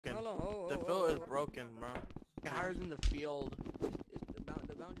The field is broken, bro. Higher than the field. It's the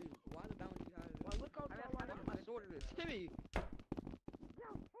boundary. Why the boundary higher? Well, look how tall my sword is. Timmy!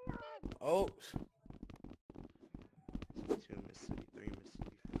 Oh. 2 Mississippi, 3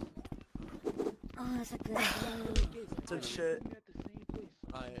 Mississippi. Oh, that's a good game. Good shit.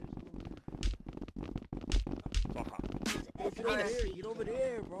 Alright. It's Get over there, get over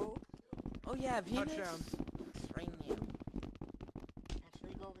there, bro. Oh yeah, Venus. Touchdown. Ring you.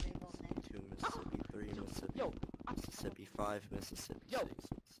 Actually, go over there, go over there. 2 Mississippi, 3 Mississippi. Yo. Mississippi, 5 Mississippi, Yo. 6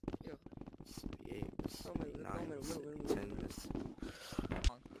 Mississippi. Yo. Mississippi, 8 Mississippi, Wait, 9 Mississippi, wait. 10 Mississippi.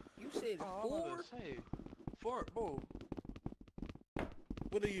 You said Oh, four? say 4. Oh.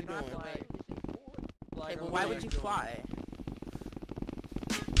 What are you doing? Like, Well, why would you fly?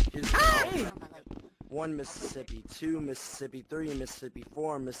 Here's Hey! 1 Mississippi, 2 Mississippi, 3 Mississippi,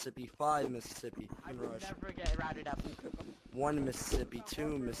 4 Mississippi, 5 Mississippi. I Rush. never get routed up. 1 Mississippi,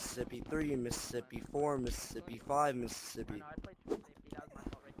 2 Mississippi, 3 Mississippi, 4 Mississippi, 5 Mississippi. I played safety. That was my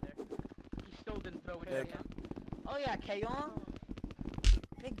fault right there. He still didn't throw it again. Oh yeah, Kayon.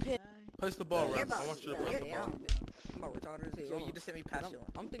 Big pit. Place the ball, You're Rex. I about- want you to you're- place the ball. I'm about retarded as hell. Yo, you just hit me past you.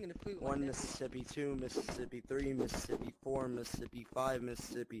 I'm thinking if we 1 Mississippi, 2 Mississippi, 3 Mississippi, 4 Mississippi, 5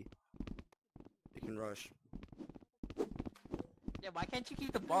 Mississippi. You can rush. Yeah, why can't you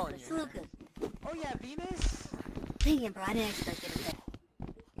keep the ball in It's your hand? Lucas. Oh yeah, Venus. Dang it, bro, I didn't expect it to hit.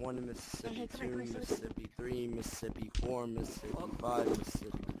 1 Mississippi, Hey, come 2 here, Chris. Mississippi, 3 Mississippi, 4 Mississippi, 5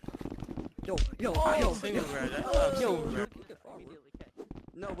 Mississippi. Yo, yo, Oh, yo, single yo, grad. yo, Immediately, okay.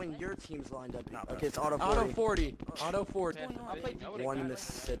 No, when your team's lined up. Nah, Okay, it's auto Auto 40. 40. Auto 40. I played DK. 1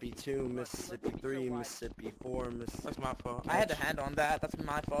 Mississippi, 2 Mississippi, 3 Mississippi, 4 Mississippi. That's my fault. I had the hand on that. That's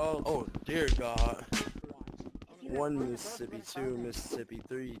my fault. Oh, dear God. 1 Mississippi, 2 Mississippi,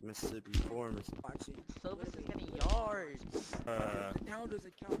 3 Mississippi, 4 Mississippi. Watch it. Silvis is getting yards. How does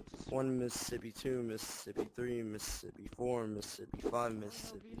it count? 1 Mississippi, 2 Mississippi, 3 Mississippi, 4 Mississippi, 5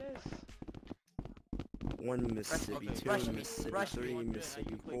 Mississippi. 1 Mississippi, Okay, 2 rush me, Mississippi, rush me. 3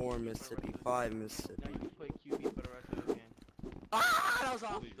 Mississippi, 4 Mississippi, 5 Mississippi. Now you play QB for the rest of the game. Ah, that was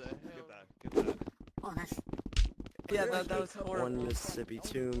off. Please, The get hell. that. Get that. Oh, that's... Yeah, that was horrible. 1 Mississippi,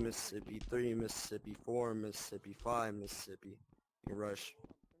 2 Mississippi, 3 Mississippi, 4 Mississippi, 5 Mississippi. You can rush.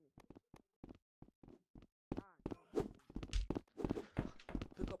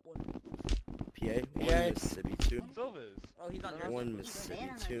 Pick up one. PA, 1 PA. Mississippi, 2. Silvis. Oh, he's on your 1 Mississippi,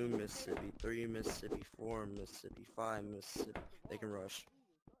 2 Mississippi, 3 Mississippi, 4 Mississippi, 5 Mississippi. They can rush.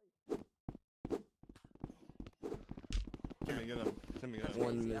 Timmy, get him. Timmy, get him.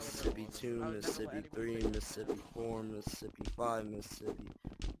 1 Mississippi, 2 Mississippi, 3 Mississippi, 4 Mississippi, 5 Mississippi.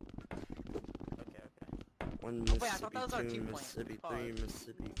 Okay, okay. 1 wait, I thought that was our Mississippi, 2 2 point. Mississippi, Pause. 3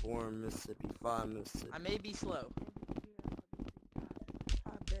 Mississippi, 4 Mississippi, 5 Mississippi. I may be slow.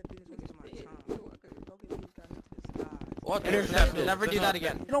 I bet Venus will get my time. Go get these guys into the sky. What? Intercepted. Never do that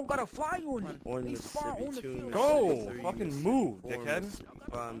again. You don't gotta fly on it. 1 He's far on Mississippi, the 2 field. Go! Mississippi, 3 Fucking Mississippi, move, 4 dickhead. Mississippi,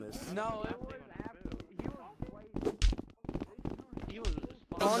 5 Mississippi. No, it was He was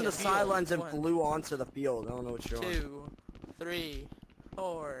On the field. sidelines and 1, flew onto the field. I don't know what you're on. 2, 3,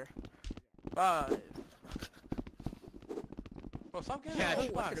 4, 5. Bro, stop getting Yeah, hit he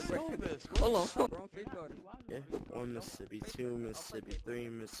by fucking Silvis. Hold on. Wrong safeguard. Yeah. 1 Mississippi, 2 Mississippi, 3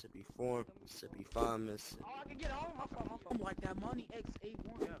 Mississippi, 4 Mississippi, 5 Mississippi. Oh, I can get home. I'm like that money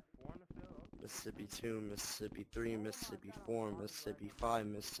X81. Mississippi, 2 Mississippi, 3 Mississippi, 4 Mississippi, 5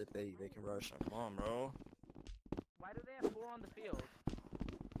 Mississippi. They can rush. Come on, bro. Why do they have 4 on the field?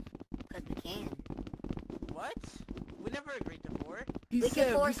 Because we can. What? We never agreed to 4. He We can said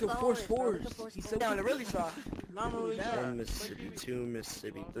we force could force forwards, bro. We fours. can force He said forwards. we really saw. Not really Yeah. 1 Mississippi, 2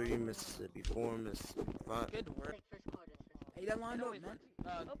 Mississippi, 3 Mississippi, 4 Mississippi, 5. Good work. Like first quarter. Hey, that lined up, man.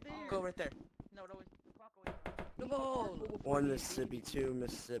 Go right there. No, no, walk away. The ball. 1 Mississippi, 2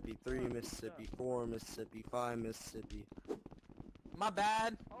 Mississippi, 3 Mississippi, 4 Mississippi, 5 Mississippi. My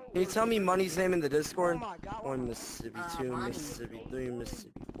bad. Can you tell me Money's name in the Oh Discord? my God. 1 Mississippi, 2 Money. Mississippi, 3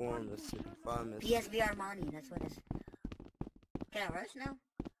 Mississippi, 4 Mississippi, 5 Mississippi. PSVR money, that's what it is. Can I rush now?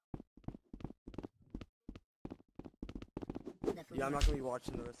 Definitely Yeah, I'm not gonna be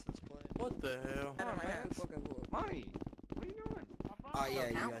watching the rest of this play. What the hell? Out of my hands. Money. What are you doing? Oh yeah,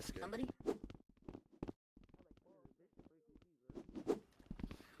 you Count? guys good. Somebody?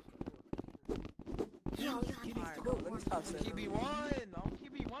 Yo, Alright, go. Let me stop saying. QB1. I'm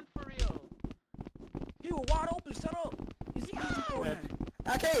QB1 for real. You were wide open. Shut up. He's easy for him.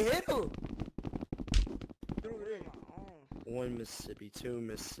 I can't hit him. Get over there. 1 Mississippi, 2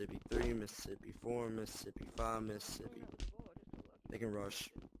 Mississippi, 3 Mississippi, 4 Mississippi, 5 Mississippi. They can rush.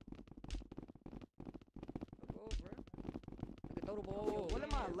 Throw the ball. What am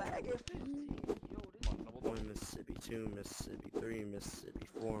I not lagging. 1 Mississippi, 2 Mississippi, 3 Mississippi,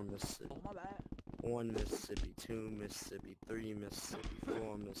 4 Mississippi, Oh, my bad. 1 Mississippi, 2 Mississippi, 3 Mississippi,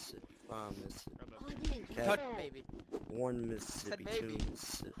 4 Mississippi, 5 Mississippi, Oh, I didn't. Cat, Baby. 1 Mississippi, 2 baby.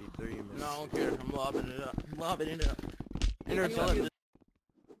 Mississippi, 3 Mississippi. No, I don't care. I'm lobbing it up. I'm lobbing it up. Intercept. 1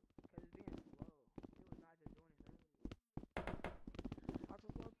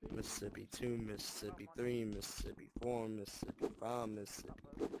 Mississippi, 2 Mississippi, 3 Mississippi, 4 Mississippi, 5 Mississippi,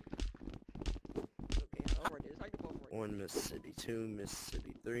 Okay, over this. I can go for it. 1 Mississippi, 2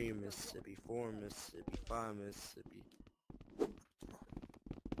 Mississippi, 3 Mississippi, 4 Mississipippi, 5 Mississippi,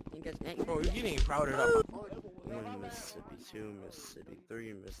 Bro, you're getting crowded up. 1 Mississippi, 2 Mississippi,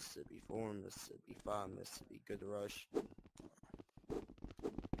 3 Mississippi, 4 Mississippi, 5 Mississippi, good rush.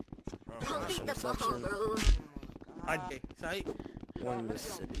 Don't beat the ball, Interception. bro. Sight. 1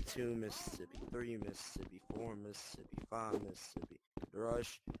 Mississippi, 2 Mississippi, 3 Mississippi, 4 Mississippi, 5 Mississippi, good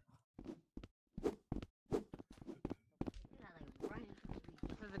rush.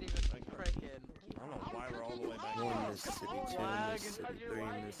 This isn't even freaking. I don't know why we're all the way back 1 here. Mississippi, 2 Lag. Mississippi, 3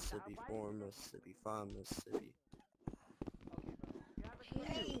 Mississippi, 4 Mississippi, 5 Mississippi,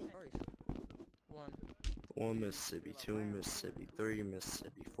 Hey. 1 Mississippi, 2 Mississippi, 3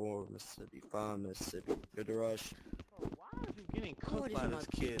 Mississippi, 4 Mississippi, 5 Mississippi, good rush. You're getting cooked What by is this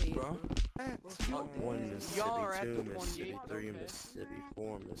my kid, page, bro. 1 Mississippi, Y'all are at 2 the Mississippi, 28, 3 okay. Mississippi,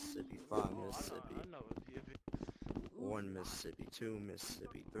 4 Mississippi, 5 Mississippi, I know. 1 Mississippi, 2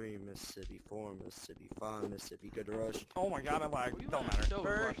 Mississippi, 3 Mississippi, 4 Mississippi, 5 Mississippi, good rush. Oh my god, I like. Don't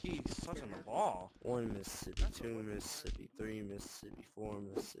matter. He's touching the ball. 1 Mississippi, 2 Mississippi, 3 Mississippi, 4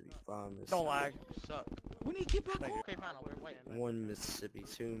 Mississippi, 5 Mississippi. Don't lag. Suck. We need to get back on. Okay, final. We're waiting. 1 Mississippi,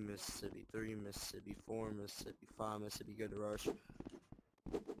 2 Mississippi, 3 Mississippi, 4 Mississippi, 5 Mississippi, good rush.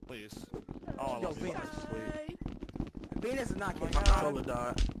 Please. Oh, I Yo, love you. Venus. Sweet. Venus is not getting Solar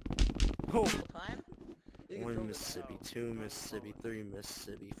dot. Full time? 1 Mississippi, 2 Mississippi, 3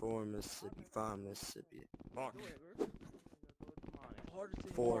 Mississippi, 4 Mississippi, 5 Mississippi, Fuck.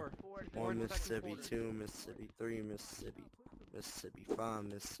 4. 1 Mississippi, 2 Mississippi, 3 Mississippi, 5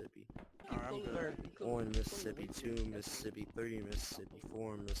 Mississippi, Alright, I'm good. 1 Mississippi, 2 Mississippi, 3 Mississippi,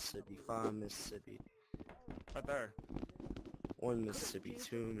 4 Mississippi, 5 Mississippi, Right there. 1 Mississippi,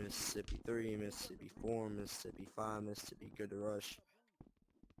 2 Mississippi, 3 Mississippi, 4 Mississippi, 5 Mississippi, good rush.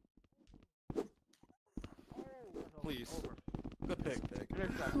 Please. Good pick.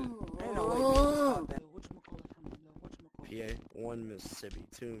 Ain't no way Oh. Venus PA, 1 Mississippi,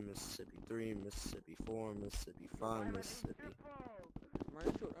 2 Mississippi, 3 Mississippi, 4 Mississippi, 5 Mississippi, I'm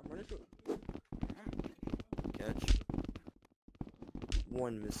running short. catch.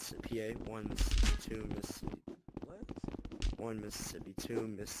 1 Mississippi, PA, 1 Mississippi, 2 Mississippi, What? 1 Mississippi, 2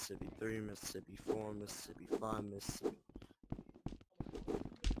 Mississippi, 3 Mississippi, 4 Mississippi, 5 Mississippi,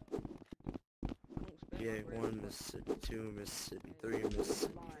 PA, 1 Mississippi, 2 Mississippi, 3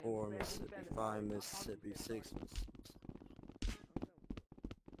 Mississippi, 4 Mississippi, 5 Mississippi, 6 Mississippi.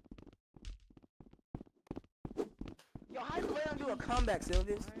 Yo, how you let him do a comeback,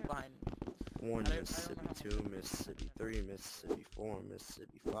 Sylvius? Fine. 1 I don't Mississippi, know. 2 Mississippi, 3 Mississippi, 4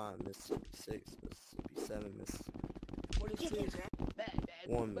 Mississippi, 5 Mississippi, 6 Mississippi, 7 Mississippi, What is this?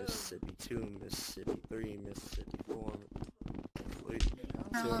 1 Mississippi, 2 Mississippi, 3 Mississippi, 4 Sweet.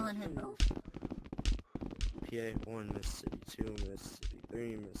 I'm 2 letting him know. PA, 1 Mississippi, 2 Mississippi,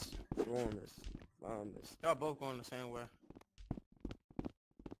 3 Mississippi, 4 Mississippi, 5 Mississippi, Y'all both going the same way.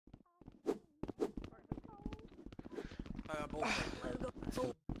 I got both.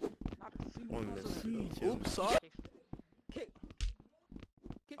 1 Mississippi, 2 Oops, sorry. Kick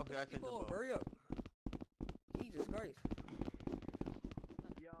Okay, I can the ball. just Hurry up. Jesus Christ.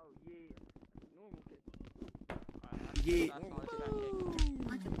 Yeah.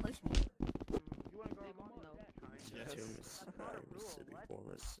 Why you push me? 2 Mississippi, 3 Mississippi, 4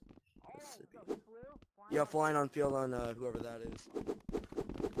 Mississippi, Mississippi. Yeah, flying on field on whoever that is.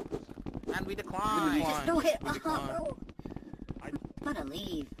 And we decline. We Just don't hit. We decline. Bro. I'm gonna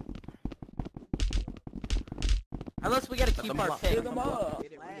leave. Unless we gotta keep our Kill pick. them up.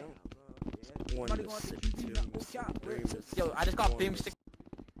 1 Mississippi, 2 Mississippi, 3 Mississippi. Yo, I just got 4 beam Mississippi, stick.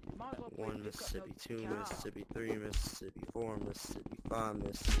 1 Mississippi, 2 Mississippi, 3 Mississippi, 4 Mississippi, 5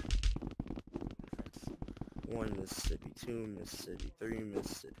 Mississippi. 1 Mississippi, 2 Mississippi, 3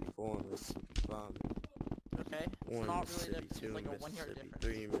 Mississippi, 4 Mississippi, 5 Okay. It's 1 not really Mississippi, different. It's 2 like a 1 yard Mississippi, difference.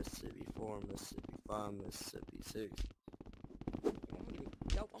 3 Mississippi, 4 Mississippi, 5 Mississippi, 6. I'm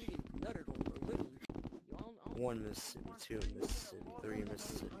getting nutted on, bro. Literally. 1 Mississippi, 2 Mississippi, 3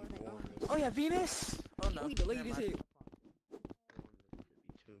 Mississippi, 4 Mississippi. Oh yeah, Venus. Oh no. We deleted Never this mind. shit. 1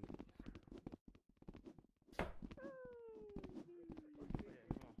 Mississippi, 2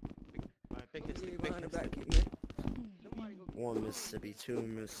 Pick his stick, Behind the pick his back, stick. man. 1 Mississippi, 2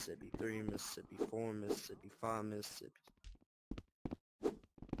 Mississippi, 3 Mississippi, 4 Mississippi, 5 Mississippi.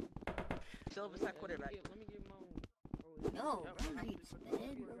 Silver's that quarterback. Let me get my own. Yo, bro, he's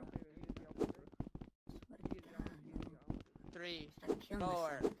dead, bro. Swear to God, man. 3, Stop killing 4,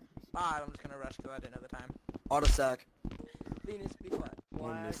 myself. 5. I'm just gonna rush because I didn't know the time. Auto sack. Venus, be quiet.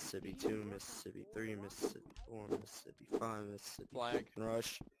 1 Mississippi, 2 Mississippi, 3 Mississippi, 4 Mississippi, 5 Mississippi. Flag.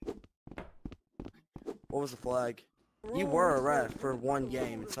 Rush. What was the flag? You were a ref for 1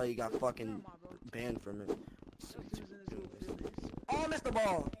 game until you got fucking banned from it. Oh, missed the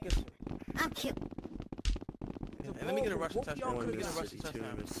ball. I'm killed. And let me get a rushing touchdown. 1 Let me get a rushing Mississippi, 2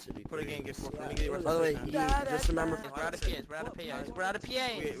 touchdown. Mississippi, Put a 3 game, get Mississippi. let me get a rushing By the way, touchdown. just remember. We're out of PAs. We're out of PAs. We're out of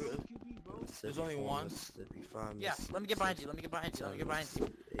PAs. There's only 1. Mississippi, 5 Yeah, Mississippi, let me get behind you. Let me get behind you. Let me get behind you.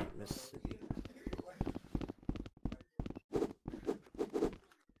 8 Mississippi.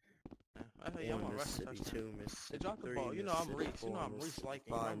 Yeah, I'm 1 on rushing Mississippi, touchdown. 2 They Mississippi, dropped the 3 ball. You know I'm Mississippi, Reese. You know 4 I'm Reese Mississippi, liking.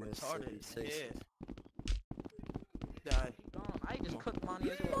 You know 5 I'm Mississippi, retarded. 6 Yeah. Die. I just cooked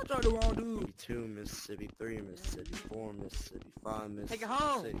money as well. Try the wrong dude. 2 Mississippi, 3 Mississippi, 4 Mississippi, 5 Mississippi. Take it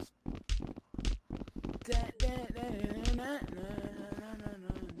home. 6. Yeah,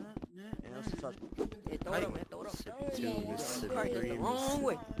 that's tough. Hey, throw Hey. it up, man. Throw it up. Mississippi, 2 Mississippi, Right, 3 the wrong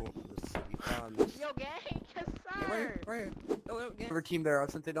way. Mississippi, 4 Mississippi, 5 Mississippi. Yo, gang. Yes, Right sir. here, right here. Throw it up again. Every team there,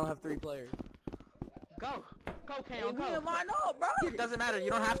 since they don't have 3 players. Go. Go, Hey, Kayon. we Go. in line up, bro. It doesn't matter. You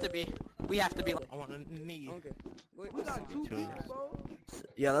don't have to be. We have to be. I want a knee. Okay. Wait, We got 2 Two. people, bro.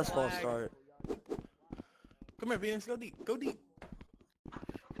 Yeah, that's false start. Come here, Venus. Go deep. Go deep.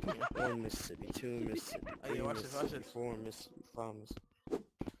 1 Mississippi, 2 Mississippi, Hey, 3 watch this, watch Mississippi, this. 4 Mississippi, 5 Mississippi.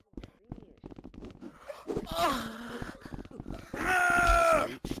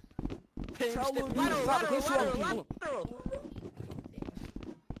 Tell Lil Lateral, dude, stop lateral, pushing on lateral, people.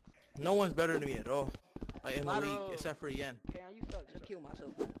 No one's better than me at all. Like in the league, Lateral. except for Yen. Okay, you suck. Just kill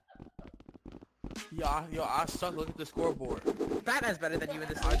myself. Yo, I suck. Look at the scoreboard. Batman's better than you in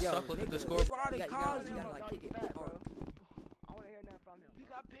this I league. suck. Look at the scoreboard. You gotta like kick it. I wanna hear that from him. He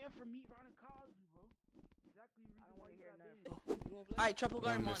got banned for meat Ronald Cosby, bro. Exactly. I don't wanna hear that. Alright, triple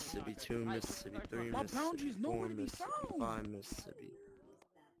guard 1 money. Mississippi, 2 Mississippi, 3 My Mississippi, boundaries 4 nowhere to be Mississippi, found. 5 Mississippi.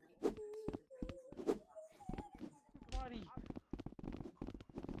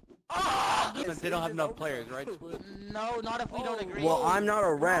 Since they don't have enough players, right? No, not if we don't agree. Well, I'm not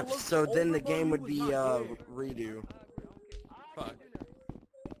a ref, so then the game would be redo. Fuck.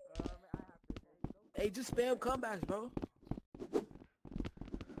 Hey, just spam comebacks, bro.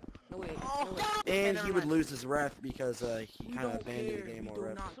 No way. Oh, No way. And never he would mind. lose his ref because he We kind of don't abandoned the care. game We or do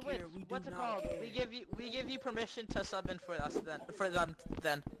ref. not Switch. care. We do What's it not called? care. We give you permission to sub in for us then. For them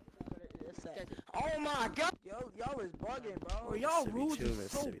then. Oh my god. Y'all is bugging, bro. Bro, y'all Mississippi, rules 2 is so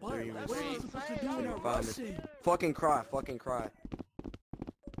Mississippi, butt. 3 What are you Mississippi, supposed to do in a 5 rushing? Fucking cry, fucking cry.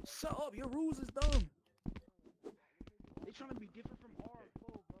 Shut up, your rules is dumb. They trying to be different from our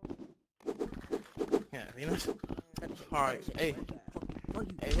flow, bro. Yeah, Venus. All right. Hey.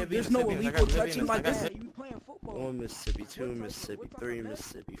 Hey, hit There's Venus, no hit Venus. I illegal got touching Venus. like I got that. You playing football. 1 Mississippi, 2 Mississippi, 3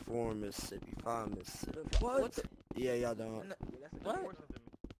 Mississippi, 4 Mississippi, 5 Mississippi. What? Yeah, y'all don't. What?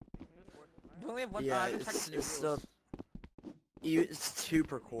 We only have one. Yeah, I just checked the new it's still. rules. It's 2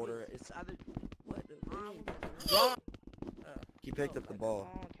 per quarter. It's either. What the He picked up the ball.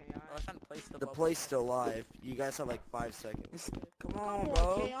 I was trying to place the The ball. play's still live. You guys have like 5 seconds. Come on,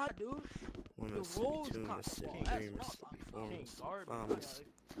 bro. 1 The Mississippi, rules 2 got- Mississippi, That's 3 rough. Mississippi, 4 Can't Mississippi, guard me. 5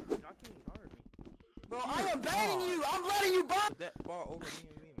 Mississippi. Bro, I am banning you. I'm letting you ball. That ball over me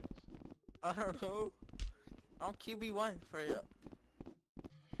and Venus. I don't know. I'm QB1 for you.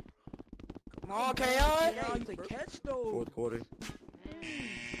 Come on, Yeah, Kayon. you can catch though. 4th quarter.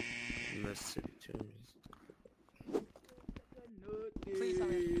 Mississippi, 2 Mississippi. Please tell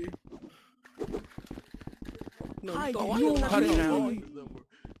me. No, Hi, you thought- you why don't you have touching to him? know.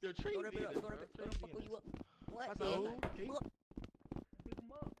 Yo, trade Throw that bit up, Venus, throw bro. that bit Trade up, fuck Venus. you up. What? Hello? Yeah. Look.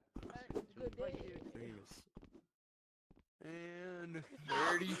 Good day. 3 Mississippi. And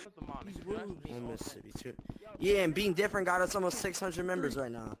 30. These rules. 1 Mississippi, 2. Yeah, and being different got us almost 600 members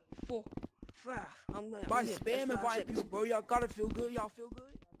right now. 4, 5. I'm letting. By spam invite people, bro. Y'all gotta feel good. Y'all feel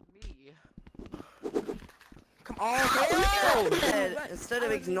good? Me. Come on, Kayon! Instead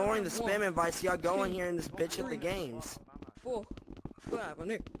of ignoring the spam invites, y'all go in here and just bitch at the games. 4, 5. I'm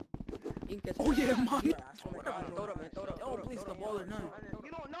there. You can catch Oh, it. yeah, man. Yeah, I swear to God. Throw it up, man. Throw it up. Don't please the ball or none.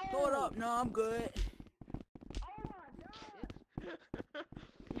 You don't know. Throw it up. No, I'm good.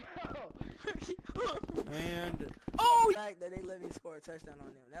 And Oh, the fact that they let me score a touchdown on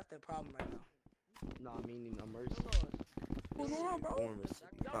them. That's the problem right now. Nah, meaning a mercy. What's going on, bro? 4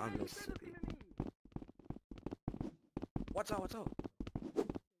 Mississippi, 5 Mississippi. Watch out, watch out.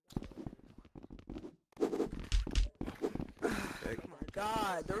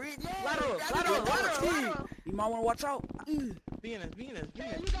 God, the lateral. You might want to watch out. Venus. No.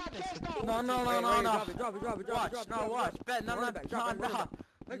 Drop it. Watch, no, watch. Bet, no. Run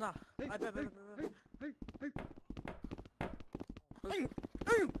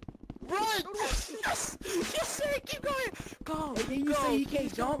Run! Yes! Yes, sir! Keep going! Go! Hey, didn't you say he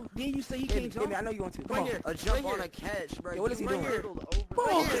can't jump? Didn't you say he can't jump? I know you want to. Come Right on. here. A jump on a catch, bro. Yo, what is he Right doing? here. Boom!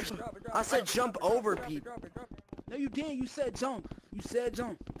 I said jump over people. No, you didn't. You said jump. You said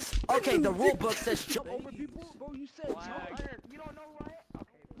jump. Okay, the rule book says jump. Jump over people? Bro, you said jump. You don't know right?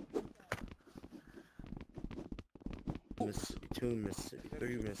 Mississippi 2, Mississippi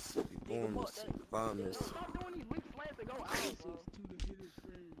 3, Mississippi 4, Mississippi 5, Mississippi. Stop doing these weak slants that go out, bro.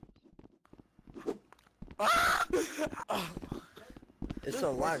 It's a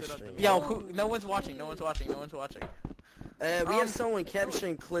live stream. Yo, no one's watching. We have someone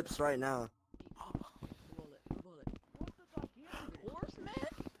capturing clips right now.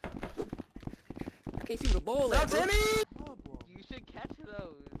 I can't see where the ball Stop, at, bro. Timmy! You should catch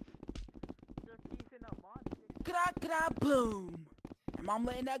those. You're keeping up on. Gra, boom. And I'm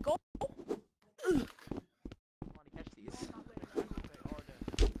letting that go. Catch these.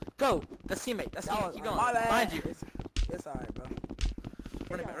 Go. That's teammate. That's teammate. Keep going. Behind you. It's alright, bro.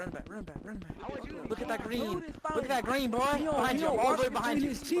 Run back. you? Look at that green. Look at that green, boy. Behind you. All the way behind you.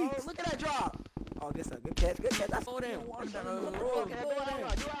 Look at that drop. Oh, good stuff. Good catch. That's Slow down.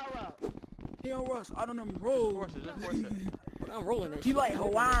 He don't rush. I don't know. Roll. I'm rolling it. He like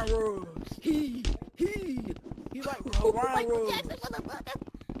Hawaiian rolls. He like Hawaiian rolls.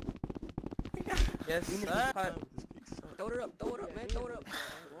 Yes, sir. Throw it up, man. Throw it up.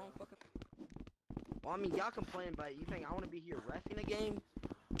 Wrong fucking. Well, I mean, y'all complain, but you think I want to be here reffing a game?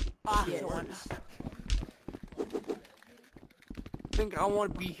 Yes. Think I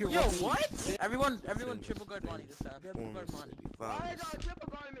want to be here Yo, reffing. what? Everyone triple guard money this time. Triple guard money. Why is y'all triple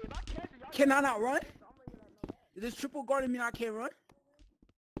guarding me? If I catch it, y'all Can I not run? Does this triple guarding mean I can't run?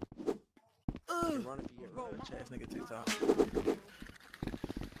 Run if you get run. Ass nigga TikTok.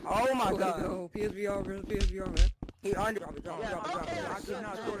 Oh my Go, god. go. PSVR, man. He under. Drop it. Okay, I can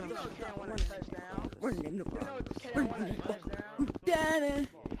now score him. Run him the fuck.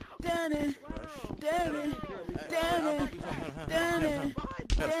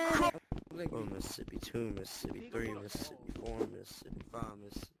 Oh, Mississippi 2, Mississippi 3, Mississippi 4, Mississippi 5,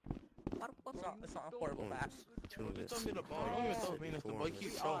 Mississippi It's not affordable fast. 2, Throw me Mississippi the ball. Don't even throw Venus the ball. You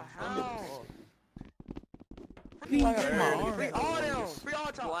keep throwing. Free all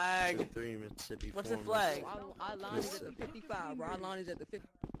time. Flag. 3, Mississippi 4, What's the flag? Our line is at the 55, bro. Our line is at the 50.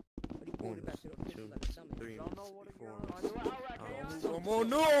 But he pulled it back to the 50 like a dummy. 3, Mississippi 4, Mississippi Oh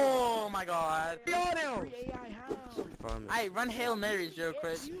no! My god. Free all them. 5, Hey, run Hail Marys real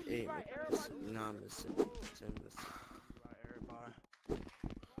quick. 8, Mississippi 9, Mississippi 10, Mississippi.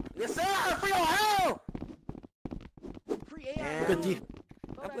 Yes sir! Free all hell! Free AI. Good defense.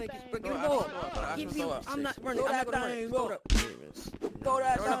 That play keeps breaking the ball. Keep me. I'm not running. I'm not gonna run. Throw it up. Throw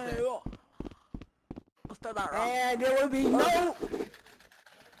that Throw it up thing there. up. Let's throw that rock. And there will be no...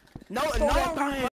 No,